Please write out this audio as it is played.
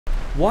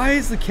Why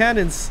is the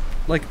cannons,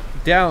 like,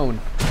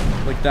 down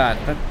like that?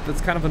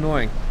 That's kind of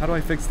annoying. How do I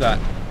fix that?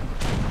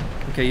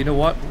 Okay, you know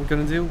what we're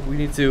gonna do? We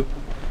need to...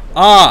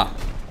 Ah!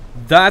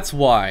 That's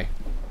why.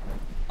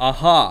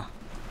 Aha.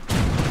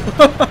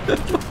 What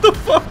the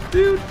fuck,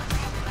 dude?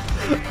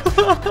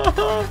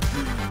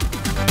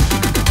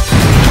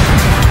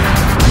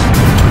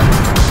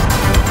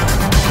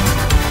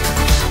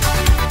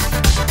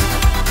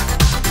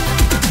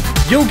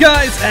 Yo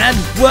guys, and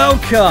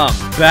welcome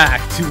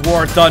back to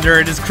War Thunder.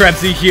 It is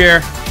KrebsCOHO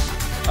here.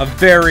 A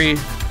very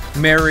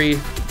merry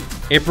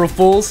April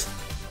Fools.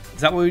 Is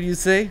that what you'd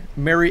say?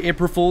 Merry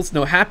April Fools?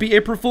 No, happy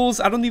April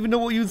Fools? I don't even know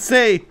what you'd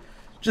say.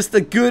 Just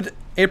a good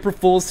April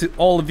Fools to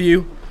all of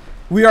you.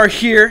 We are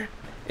here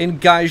in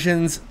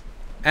Gaijin's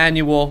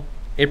annual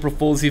April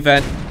Fools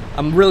event.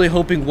 I'm really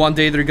hoping one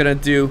day they're gonna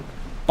do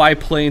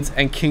Biplanes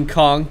and King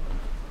Kong.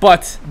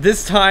 But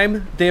this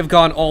time, they have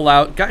gone all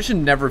out.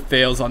 Gaijin never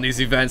fails on these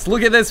events.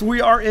 Look at this.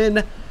 We are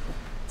in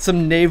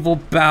some naval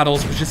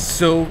battles, which is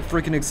so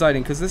freaking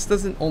exciting. Because this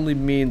doesn't only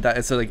mean that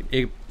it's like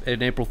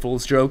an April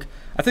Fool's joke.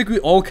 I think we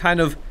all kind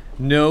of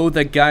know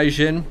that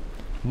Gaijin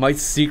might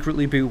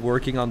secretly be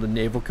working on the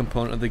naval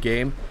component of the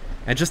game.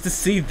 And just to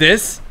see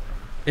this,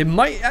 it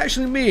might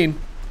actually mean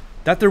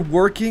that they're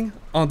working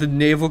on the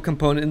naval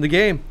component in the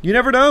game. You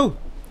never know.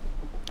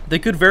 They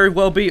could very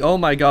well be. Oh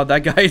my god,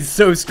 that guy is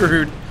so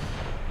screwed.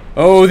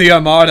 Oh, the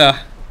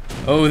Armada.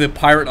 Oh, the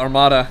pirate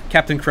Armada.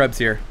 Captain Krebs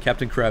here.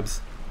 Captain Krebs.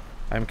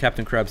 I'm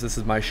Captain Krebs. This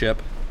is my ship.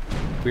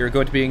 We are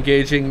going to be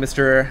engaging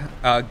Mr.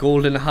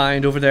 Golden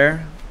Hind over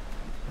there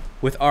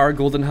with our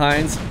Golden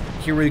Hinds.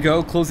 Here we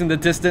go. Closing the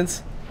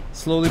distance.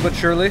 Slowly but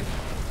surely.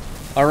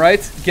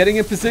 Alright. Getting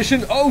in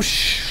position. Oh,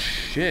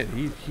 shit.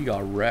 He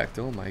got wrecked.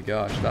 Oh, my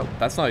gosh.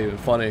 That's not even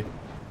funny.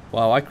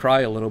 Wow, I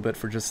cry a little bit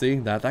for just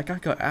seeing that. That guy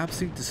got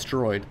absolutely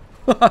destroyed.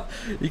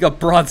 He got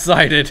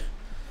broadsided.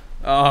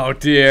 Oh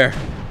dear.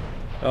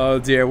 Oh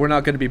dear, we're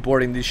not going to be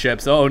boarding these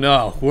ships. Oh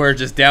no, we're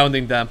just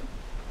downing them.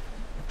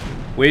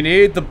 We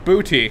need the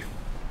booty.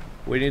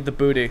 We need the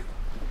booty.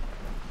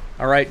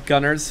 Alright,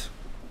 gunners.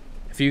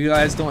 If you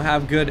guys don't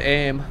have good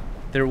aim,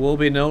 there will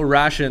be no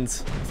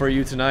rations for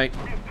you tonight.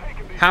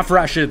 Half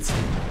rations.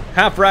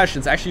 Half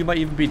rations. Actually, you might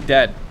even be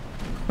dead.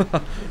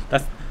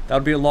 That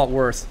would be a lot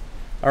worse.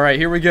 Alright,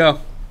 here we go.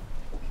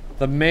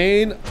 The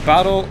main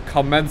battle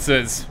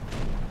commences.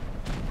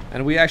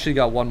 And we actually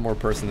got one more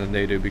person than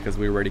they do because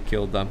we already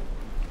killed them.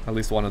 At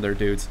least one of their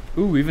dudes.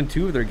 Ooh, even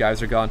two of their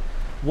guys are gone.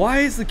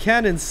 Why is the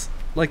cannons,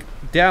 like,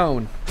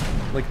 down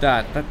like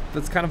that?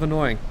 That's kind of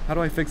annoying. How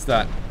do I fix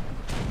that?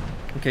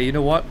 Okay, you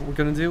know what we're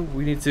gonna do?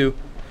 We need to...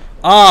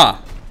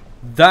 Ah!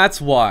 That's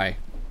why.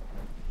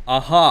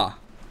 Aha.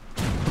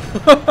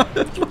 What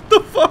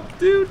the fuck,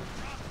 dude?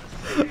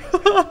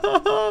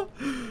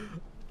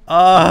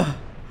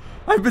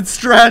 I've been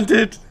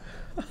stranded.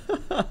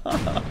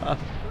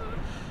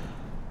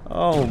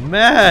 Oh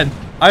man,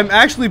 I'm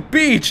actually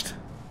beached.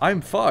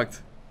 I'm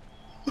fucked.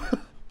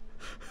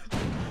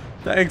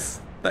 Thanks,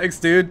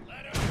 dude.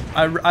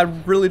 I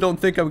really don't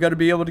think I'm gonna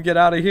be able to get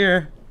out of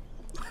here.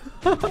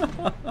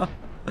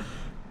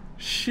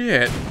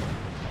 Shit.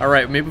 All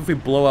right, maybe if we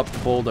blow up the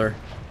boulder.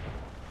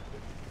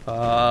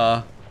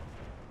 Oh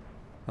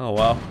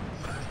well.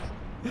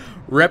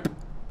 Rip.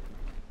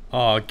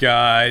 Oh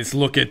guys,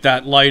 look at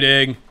that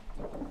lighting.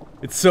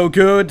 It's so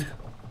good.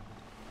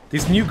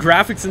 These new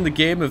graphics in the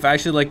game have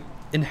actually, like,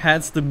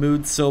 enhanced the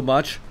mood so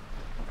much.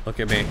 Look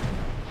at me.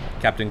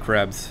 Captain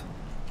Krebs.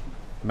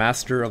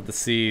 Master of the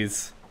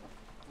seas.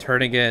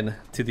 Turning in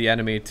to the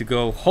enemy to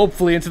go,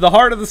 hopefully, into the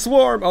heart of the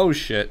swarm. Oh,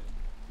 shit.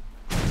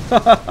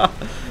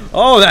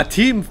 Oh, that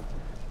team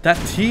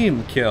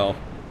kill.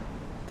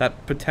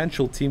 That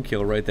potential team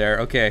kill right there.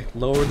 Okay,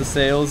 lower the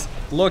sails.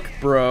 Look,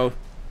 bro.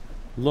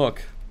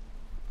 Look.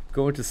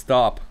 Going to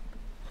stop.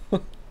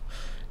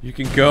 You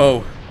can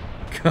go.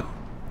 Go.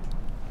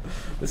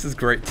 This is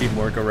great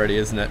teamwork already,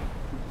 isn't it?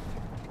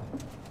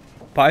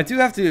 But I do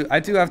have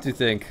to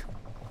think,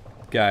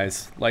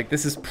 guys, like,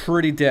 this is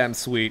pretty damn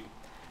sweet.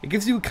 It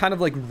gives you kind of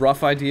like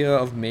rough idea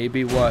of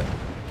maybe what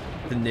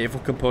the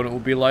naval component will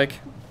be like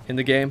in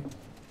the game.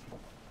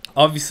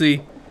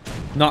 Obviously,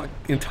 not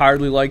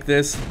entirely like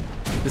this.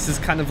 This is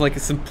kind of like a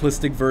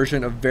simplistic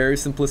version, a very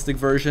simplistic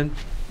version.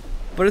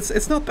 But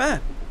it's not bad.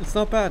 It's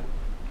not bad.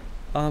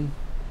 You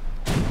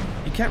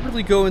can't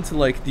really go into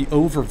like the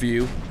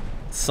overview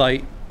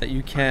site that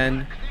you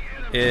can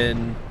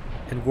in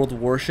World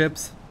of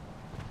Warships,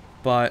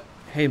 but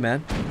hey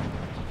man,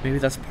 maybe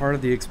that's part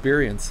of the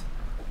experience.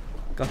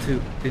 Got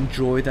to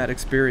enjoy that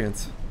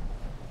experience.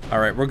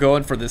 Alright, we're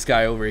going for this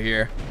guy over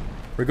here.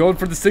 We're going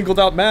for the singled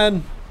out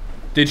man.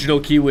 Digital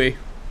Kiwi.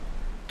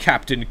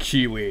 Captain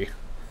Kiwi.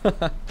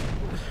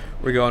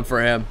 We're going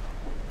for him.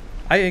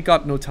 I ain't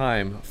got no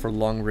time for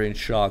long range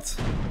shots.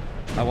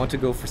 I want to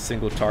go for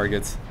single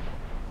targets.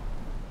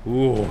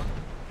 Ooh.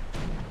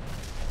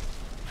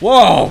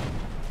 Whoa!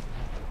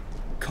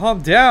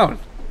 Calm down!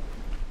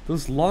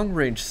 Those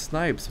long-range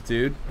snipes,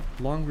 dude.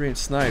 Long-range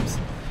snipes.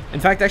 In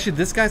fact, actually,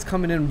 this guy's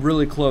coming in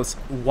really close.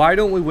 Why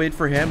don't we wait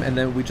for him and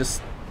then we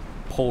just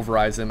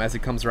pulverize him as he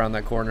comes around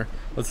that corner.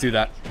 Let's do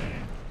that.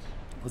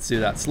 Let's do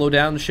that. Slow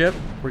down the ship.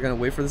 We're gonna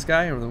wait for this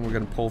guy, and then we're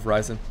gonna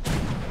pulverize him.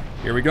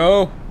 Here we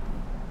go.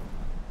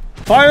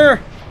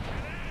 Fire!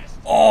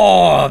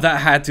 Oh,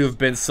 that had to have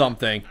been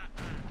something.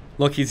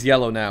 Look, he's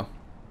yellow now.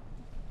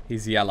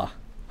 He's yellow.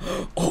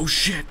 Oh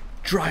shit!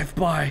 Drive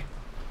by.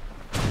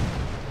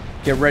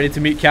 Get ready to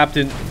meet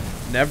Captain.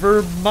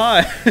 Never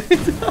mind.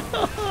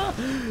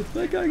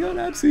 That guy got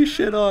absolutely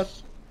shit on.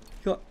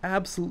 He got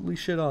absolutely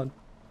shit on.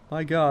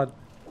 My god.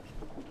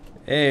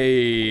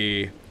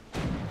 Hey.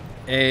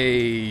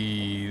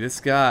 Hey.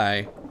 This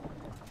guy.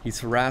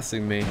 He's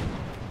harassing me.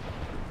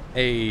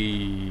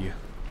 Hey.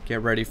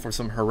 Get ready for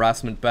some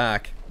harassment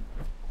back.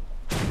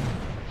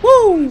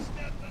 Woo!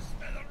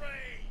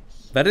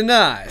 Very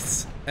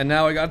nice. And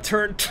now I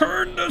gotta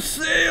turn the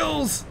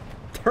sails!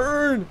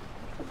 Turn!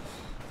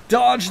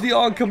 Dodge the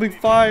oncoming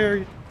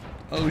fire!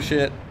 Oh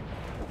shit.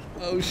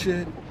 Oh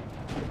shit.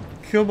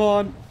 Come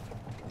on.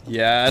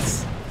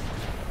 Yes.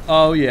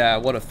 Oh yeah,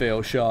 what a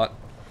fail shot.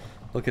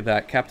 Look at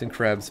that. Captain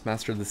Krebs,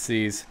 Master of the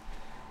Seas.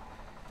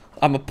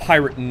 I'm a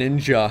pirate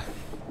ninja.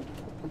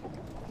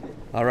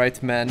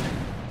 Alright, men.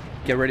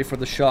 Get ready for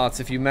the shots.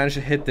 If you manage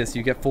to hit this,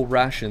 you get full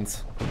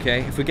rations.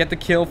 Okay? If we get the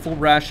kill, full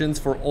rations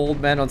for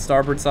old men on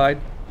starboard side.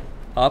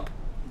 Up.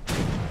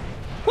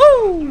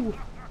 Woo!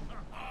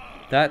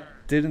 That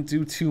didn't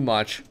do too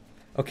much.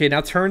 Okay,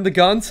 now turn the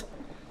guns.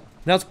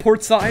 Now it's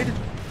port side.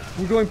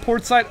 We're going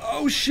port side.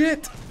 Oh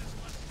shit!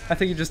 I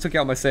think you just took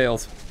out my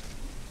sails.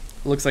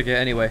 Looks like it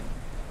anyway.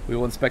 We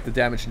will inspect the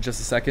damage in just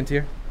a second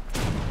here.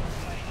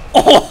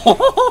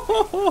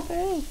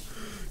 Oh!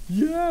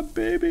 Yeah,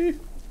 baby.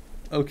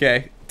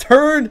 Okay.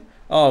 Turn!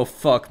 Oh,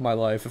 fuck my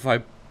life. If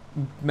I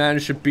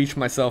manage to beach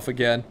myself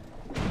again.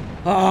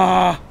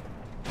 Ah!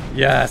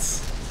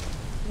 Yes.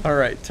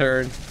 Alright,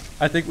 turn.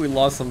 I think we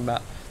lost some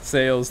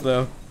sails,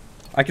 though.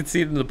 I can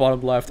see it in the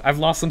bottom left. I've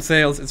lost some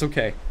sails. It's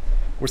okay.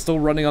 We're still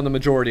running on the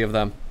majority of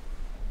them.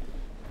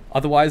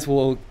 Otherwise,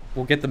 we'll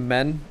get the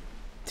men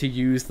to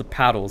use the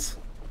paddles.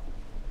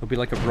 It'll be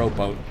like a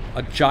rowboat.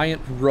 A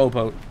giant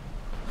rowboat.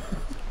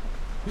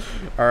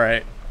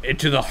 Alright.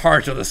 Into the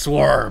heart of the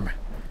swarm.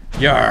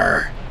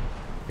 Yar!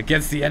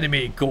 Against the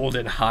enemy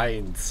golden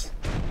hinds.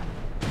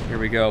 Here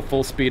we go.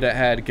 Full speed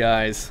ahead,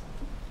 guys.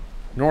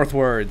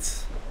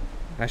 Northwards.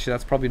 Actually,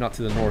 that's probably not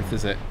to the north,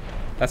 is it?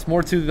 That's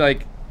more to,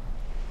 like...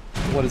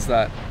 What is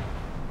that?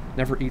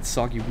 Never eat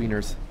soggy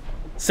wieners.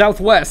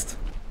 Southwest!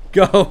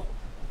 Go!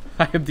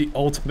 I am the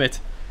ultimate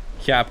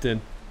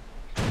captain.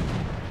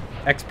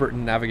 Expert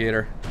and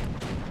navigator.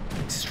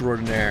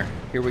 Extraordinaire.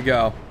 Here we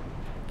go.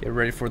 Get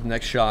ready for the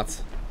next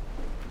shots.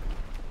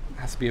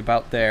 Has to be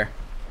about there.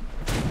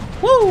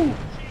 Woo!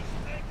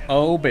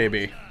 Oh,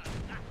 baby.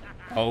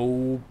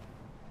 Oh,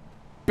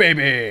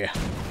 baby.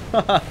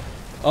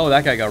 Oh,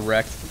 that guy got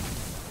wrecked.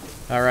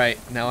 Alright,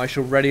 now I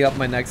shall ready up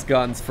my next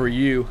guns for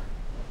you.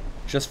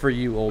 Just for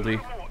you,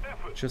 oldie.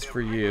 Just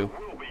for you.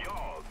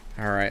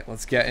 Alright,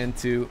 let's get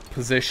into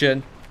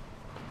position.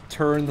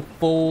 Turn the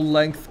full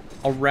length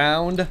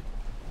around.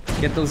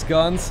 Get those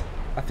guns.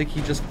 I think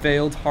he just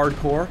failed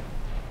hardcore.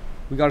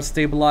 We gotta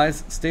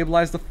stabilize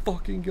the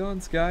fucking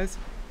guns, guys.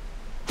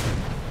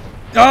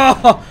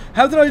 Oh!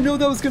 How did I know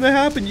that was gonna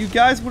happen? You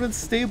guys wouldn't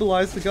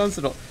stabilize the guns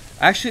at all.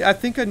 Actually, I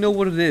think I know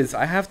what it is.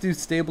 I have to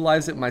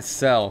stabilize it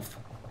myself.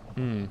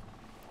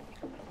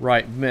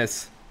 Right,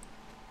 miss.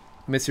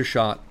 Miss your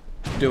shot.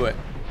 Do it.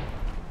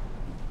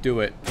 Do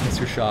it. Miss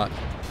your shot.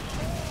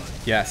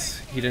 Yes,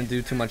 he didn't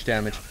do too much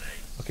damage.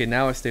 Okay,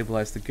 now I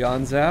stabilized the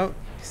guns out.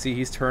 See,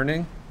 he's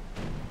turning.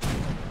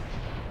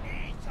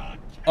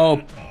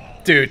 Oh,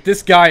 dude,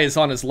 this guy is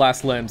on his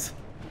last limbs.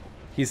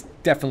 He's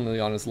definitely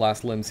on his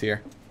last limbs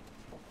here.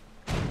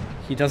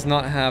 He does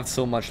not have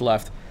so much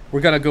left.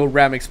 We're gonna go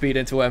ramming speed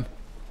into him.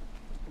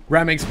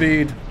 Ramming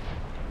speed.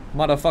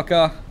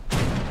 Motherfucker.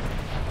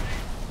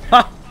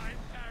 Ha!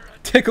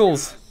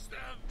 Tickles.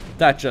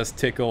 That just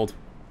tickled.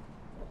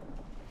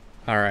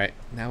 Alright,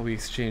 now we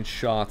exchange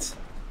shots.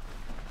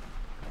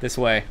 This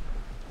way.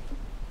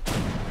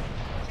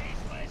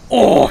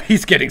 Oh,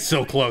 he's getting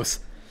so close.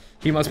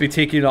 He must be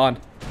taking on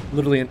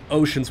literally an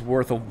ocean's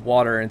worth of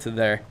water into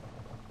there.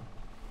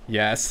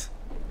 Yes.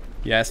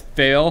 Yes,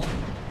 fail.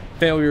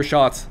 Fail your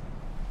shots.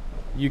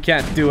 You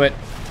can't do it.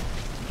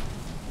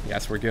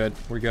 Yes, we're good.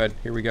 We're good.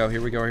 Here we go.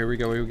 Here we go. Here we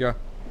go. Here we go.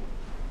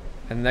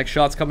 And the next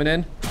shot's coming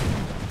in.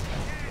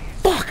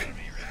 Fuck!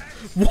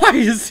 Why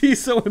is he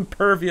so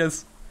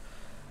impervious?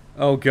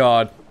 Oh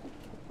god.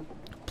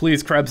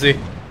 Please,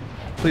 Krebsy.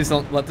 Please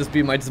don't let this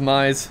be my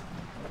demise.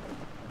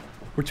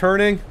 We're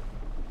turning.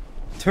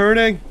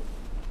 Turning.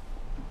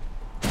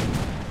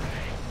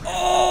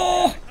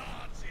 Oh!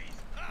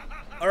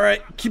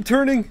 Alright, keep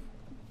turning.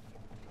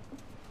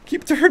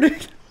 Keep turning.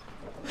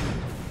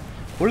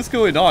 What is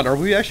going on? Are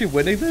we actually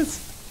winning this?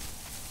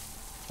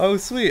 Oh,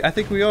 sweet. I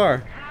think we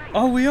are.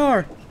 Oh, we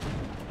are.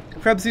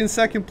 Krebsy in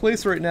second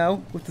place right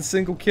now with the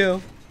single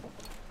kill.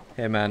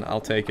 Hey, man,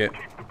 I'll take it.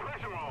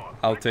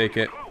 I'll take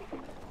it.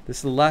 This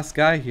is the last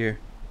guy here.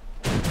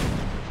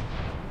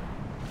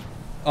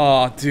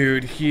 Oh,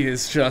 dude, he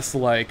is just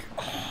like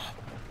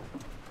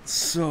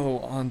so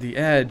on the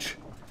edge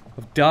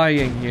of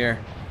dying here.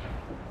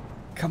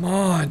 Come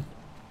on.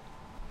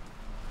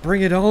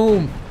 Bring it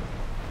home.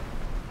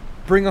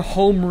 Bring a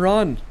home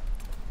run.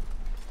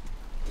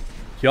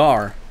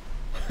 Yar.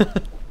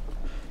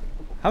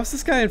 How's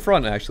this guy in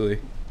front, actually?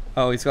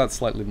 Oh, he's got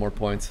slightly more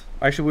points.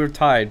 Actually, we were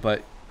tied,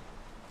 but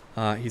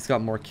he's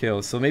got more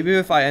kills. So maybe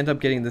if I end up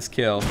getting this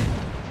kill,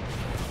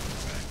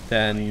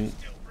 then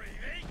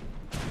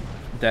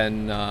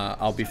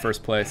I'll be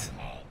first place.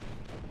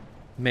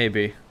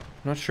 Maybe.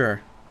 I'm not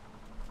sure.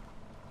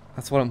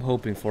 That's what I'm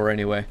hoping for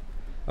anyway.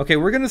 Okay,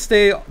 we're gonna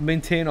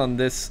maintain on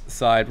this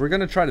side. We're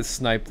gonna try to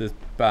snipe this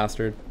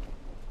bastard.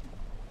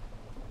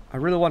 I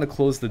really want to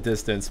close the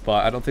distance,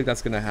 but I don't think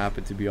that's gonna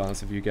happen, to be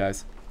honest with you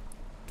guys.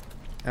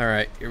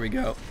 Alright, here we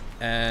go.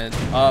 And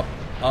up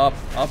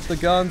the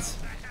guns.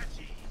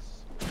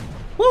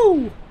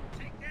 Woo!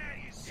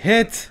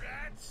 Hit!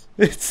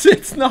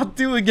 It's not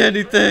doing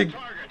anything!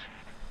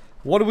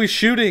 What are we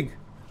shooting?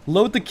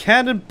 Load the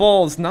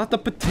cannonballs, not the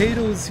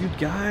potatoes, you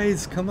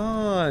guys. Come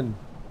on.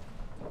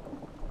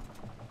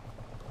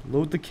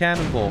 Load the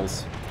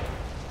cannonballs.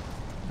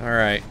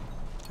 Alright.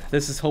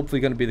 This is hopefully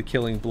going to be the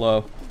killing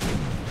blow.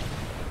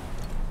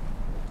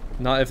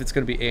 Not if it's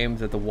going to be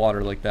aimed at the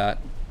water like that.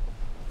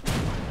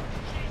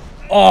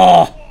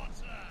 Oh!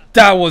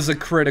 That was a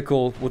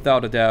critical,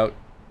 without a doubt.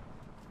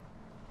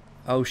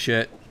 Oh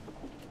shit.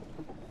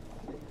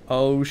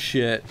 Oh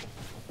shit.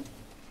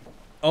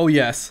 Oh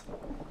yes.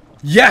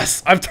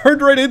 Yes! I've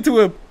turned right into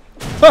him!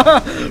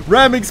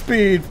 Ramming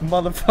speed,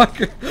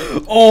 motherfucker.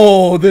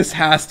 Oh, this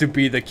has to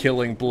be the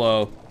killing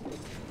blow.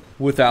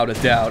 Without a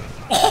doubt.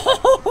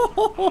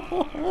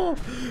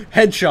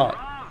 Headshot.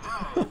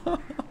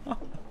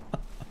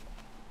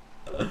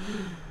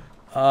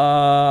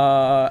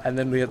 And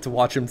then we have to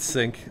watch him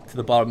sink to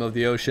the bottom of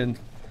the ocean.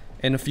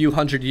 In a few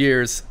hundred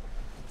years,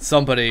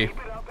 somebody,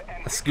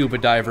 a scuba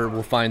diver,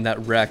 will find that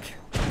wreck,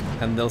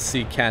 and they'll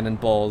see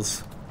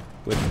cannonballs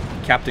with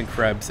Captain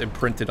Krebs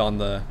imprinted on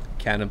the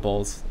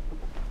cannonballs,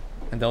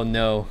 and they'll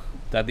know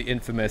that the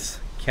infamous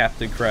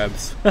Captain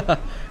Krebs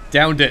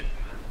downed it.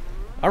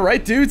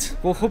 Alright, dudes,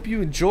 well, hope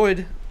you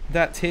enjoyed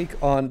that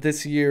take on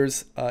this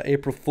year's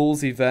April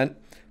Fool's event.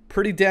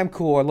 Pretty damn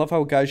cool. I love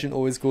how Gaijin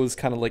always goes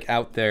kind of like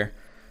out there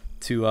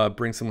to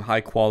bring some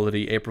high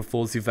quality April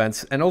Fool's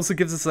events, and also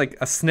gives us like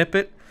a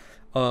snippet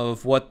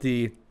of what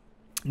the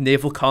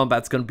naval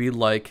combat's going to be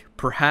like.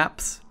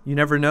 Perhaps, you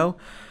never know.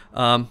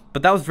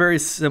 But that was very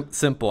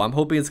simple. I'm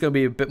hoping it's going to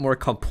be a bit more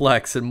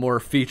complex and more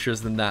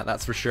features than that,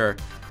 that's for sure.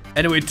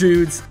 Anyway,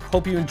 dudes,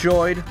 hope you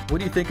enjoyed. What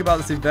do you think about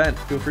this event?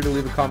 Feel free to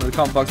leave a comment in the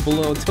comment box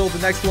below. Until the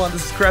next one,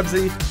 this is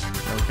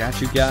KrebsCOHO. I'll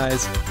catch you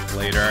guys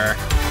later.